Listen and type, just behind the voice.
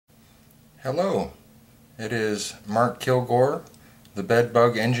Hello, it is Mark Kilgore, the bed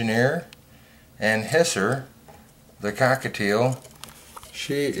bug engineer, and Hisser, the cockatiel.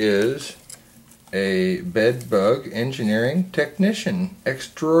 She is a bed bug engineering technician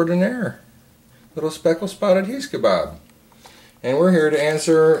extraordinaire. Little speckle spotted he's kebab. And we're here to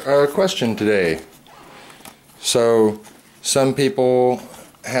answer a question today. So, some people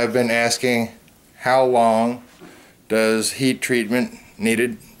have been asking, how long does heat treatment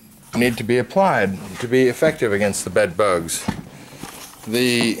need to be applied to be effective against the bed bugs?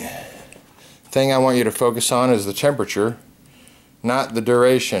 The thing I want you to focus on is the temperature, not the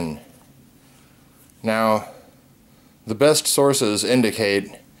duration. Now, the best sources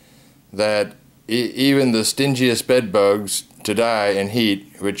indicate that even the stingiest bed bugs to die in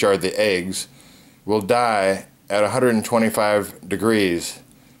heat, which are the eggs, will die at 125 degrees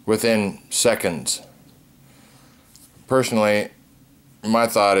within seconds. Personally, my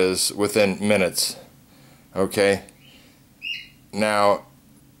thought is within minutes. Okay? Now,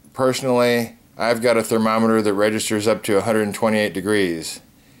 personally, I've got a thermometer that registers up to 128 degrees.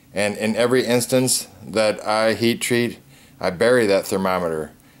 And in every instance that I heat treat, I bury that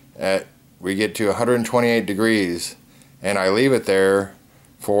thermometer. We get to 128 degrees, and I leave it there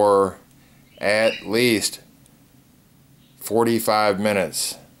for at least 45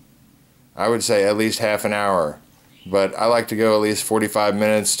 minutes. I would say at least half an hour. But I like to go at least 45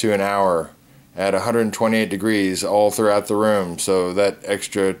 minutes to an hour at 128 degrees all throughout the room. So that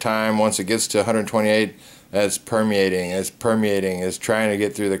extra time, once it gets to 128, that's permeating, it's trying to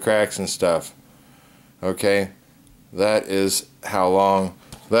get through the cracks and stuff. Okay? That is how long,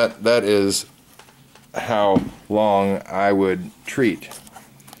 that is how long I would treat.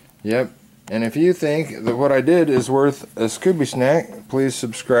 Yep. And if you think that what I did is worth a Scooby snack, please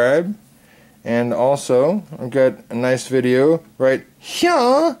subscribe. And also, I've got a nice video right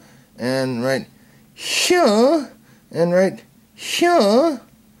here, and right here, and right here.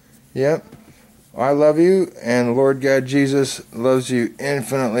 Yep. I love you, and Lord God Jesus loves you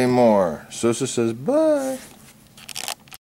infinitely more. Sosa says bye.